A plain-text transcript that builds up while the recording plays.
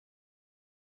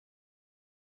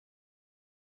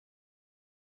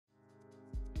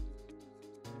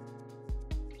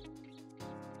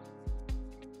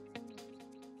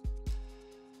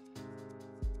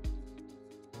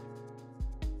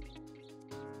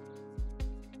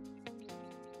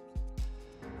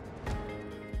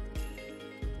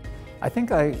I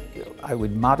think I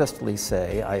would modestly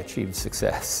say I achieved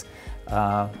success,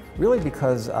 really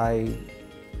because I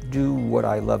do what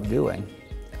I love doing.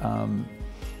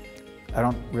 I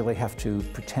don't really have to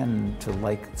pretend to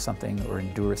like something or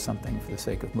endure something for the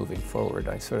sake of moving forward.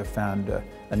 I sort of found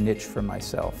a niche for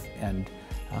myself, and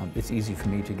it's easy for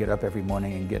me to get up every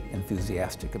morning and get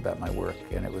enthusiastic about my work,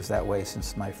 and it was that way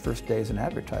since my first days in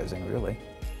advertising, really.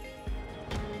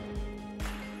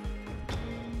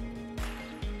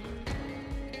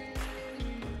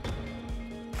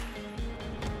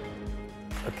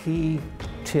 A key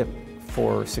tip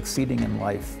for succeeding in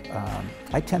life,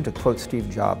 I tend to quote Steve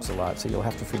Jobs a lot, so you'll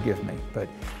have to forgive me, but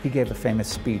he gave a famous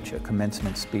speech, a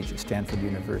commencement speech at Stanford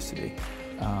University.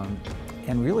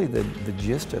 And really the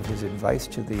gist of his advice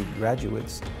to the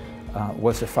graduates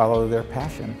was to follow their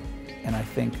passion. And I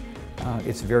think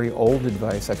it's very old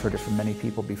advice. I've heard it from many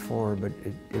people before, but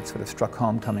it sort of struck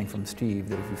home coming from Steve,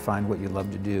 that if you find what you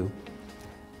love to do,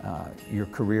 your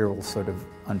career will sort of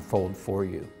unfold for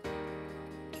you.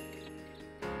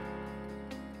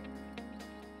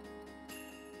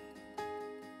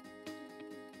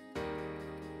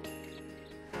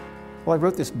 Well, I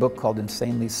wrote this book called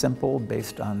Insanely Simple,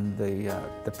 based on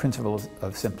the principle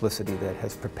of simplicity that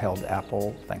has propelled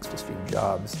Apple, thanks to Steve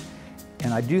Jobs.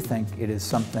 And I do think it is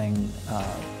something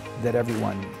that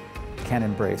everyone can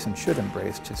embrace and should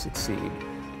embrace to succeed.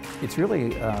 It's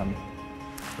really a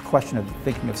question of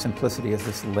thinking of simplicity as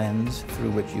this lens through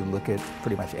which you look at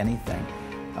pretty much anything.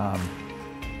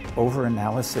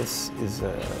 Overanalysis is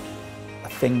a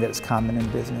thing that is common in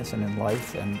business and in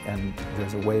life, and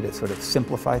there's a way to sort of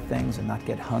simplify things and not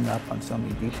get hung up on so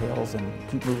many details and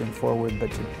keep moving forward,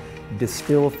 but to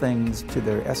distill things to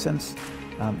their essence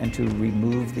and to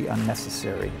remove the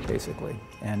unnecessary, basically.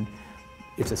 And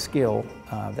it's a skill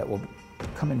that will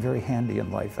come in very handy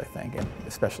in life, I think, and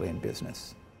especially in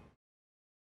business.